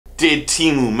Did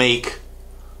Temu make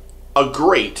a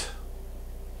great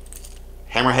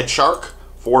hammerhead shark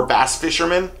for bass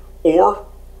fishermen or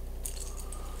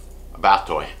a bath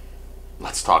toy?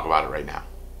 Let's talk about it right now.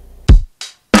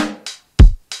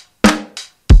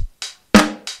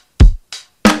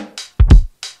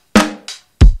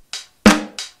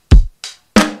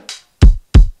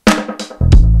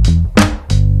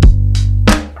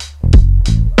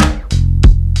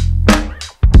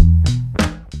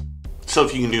 So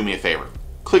if you can do me a favor,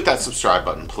 click that subscribe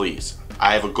button, please.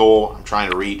 I have a goal I'm trying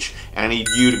to reach, and I need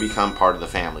you to become part of the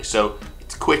family. So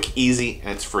it's quick, easy,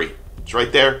 and it's free. It's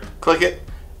right there. Click it,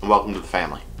 and welcome to the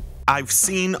family. I've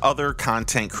seen other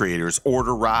content creators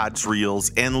order rods,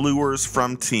 reels, and lures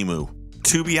from Temu.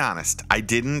 To be honest, I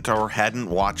didn't or hadn't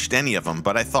watched any of them,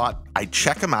 but I thought I'd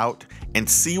check them out and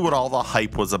see what all the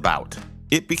hype was about.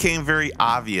 It became very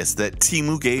obvious that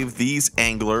Temu gave these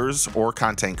anglers or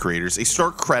content creators a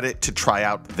stark credit to try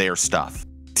out their stuff.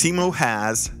 Temu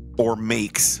has or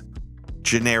makes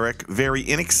generic, very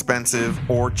inexpensive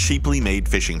or cheaply made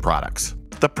fishing products.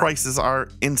 The prices are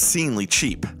insanely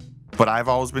cheap, but I've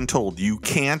always been told you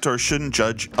can't or shouldn't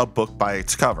judge a book by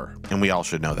its cover, and we all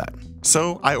should know that.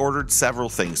 So I ordered several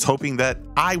things, hoping that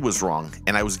I was wrong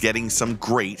and I was getting some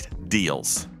great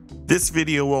deals. This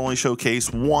video will only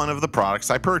showcase one of the products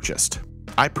I purchased.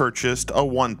 I purchased a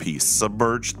one-piece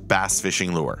submerged bass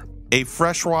fishing lure, a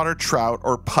freshwater trout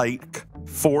or pike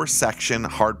 4-section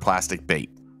hard plastic bait.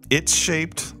 It's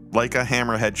shaped like a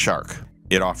hammerhead shark.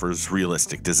 It offers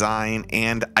realistic design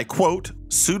and, I quote,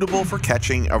 suitable for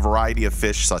catching a variety of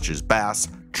fish such as bass,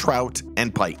 trout,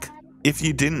 and pike. If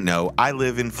you didn't know, I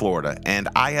live in Florida and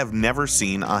I have never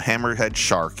seen a hammerhead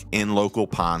shark in local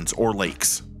ponds or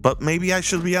lakes. But maybe I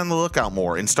should be on the lookout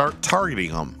more and start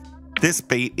targeting them. This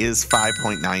bait is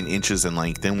 5.9 inches in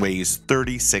length and weighs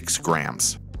 36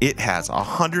 grams. It has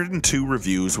 102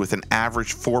 reviews with an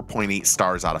average 4.8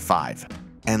 stars out of 5.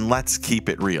 And let's keep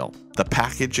it real. The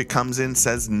package it comes in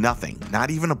says nothing,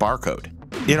 not even a barcode.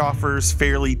 It offers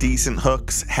fairly decent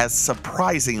hooks, has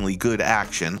surprisingly good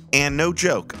action, and no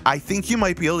joke, I think you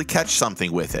might be able to catch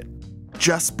something with it,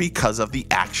 just because of the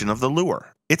action of the lure.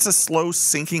 It's a slow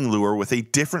sinking lure with a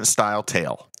different style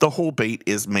tail. The whole bait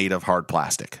is made of hard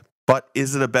plastic. But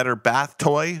is it a better bath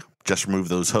toy? Just remove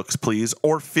those hooks, please.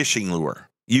 Or fishing lure?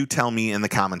 You tell me in the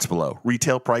comments below.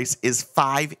 Retail price is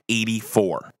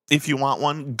 $5.84. If you want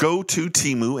one, go to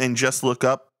Temu and just look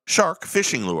up shark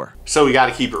fishing lure. So we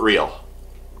gotta keep it real.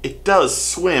 It does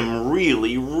swim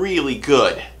really, really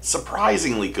good.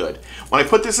 Surprisingly good. When I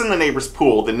put this in the neighbor's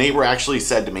pool, the neighbor actually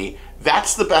said to me,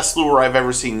 "That's the best lure I've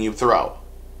ever seen you throw."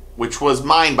 Which was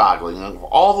mind-boggling. Of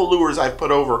all the lures I've put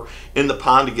over in the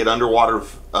pond to get underwater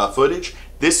footage,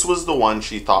 this was the one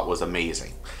she thought was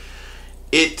amazing.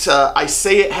 I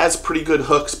say it has pretty good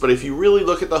hooks, but if you really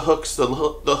look at the hooks, the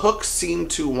hooks seem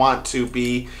to want to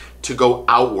go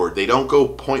outward. They don't go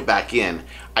point back in.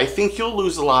 I think you'll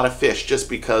lose a lot of fish just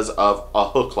because of a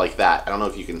hook like that. I don't know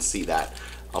if you can see that.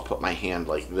 I'll put my hand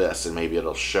like this and maybe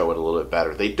it'll show it a little bit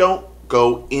better. They don't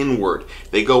go inward,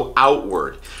 they go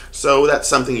outward. So that's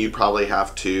something you probably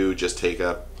have to just take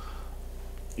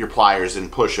your pliers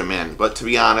and push them in. But to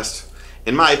be honest,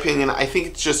 in my opinion, I think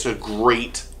it's just a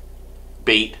great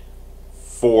bait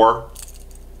for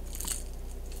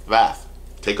the bath.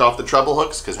 Take off the treble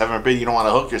hooks, because heaven forbid you don't want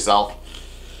to hook yourself.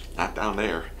 Not down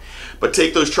there. But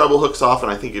take those treble hooks off and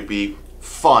I think it'd be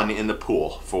fun in the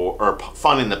pool or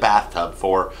fun in the bathtub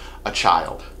for a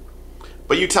child.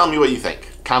 But you tell me what you think.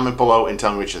 Comment below and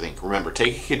tell me what you think. Remember,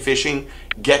 take a kid fishing,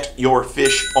 get your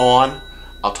fish on.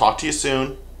 I'll talk to you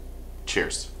soon.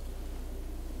 Cheers.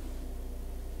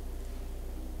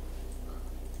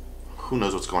 Who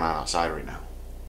knows what's going on outside right now?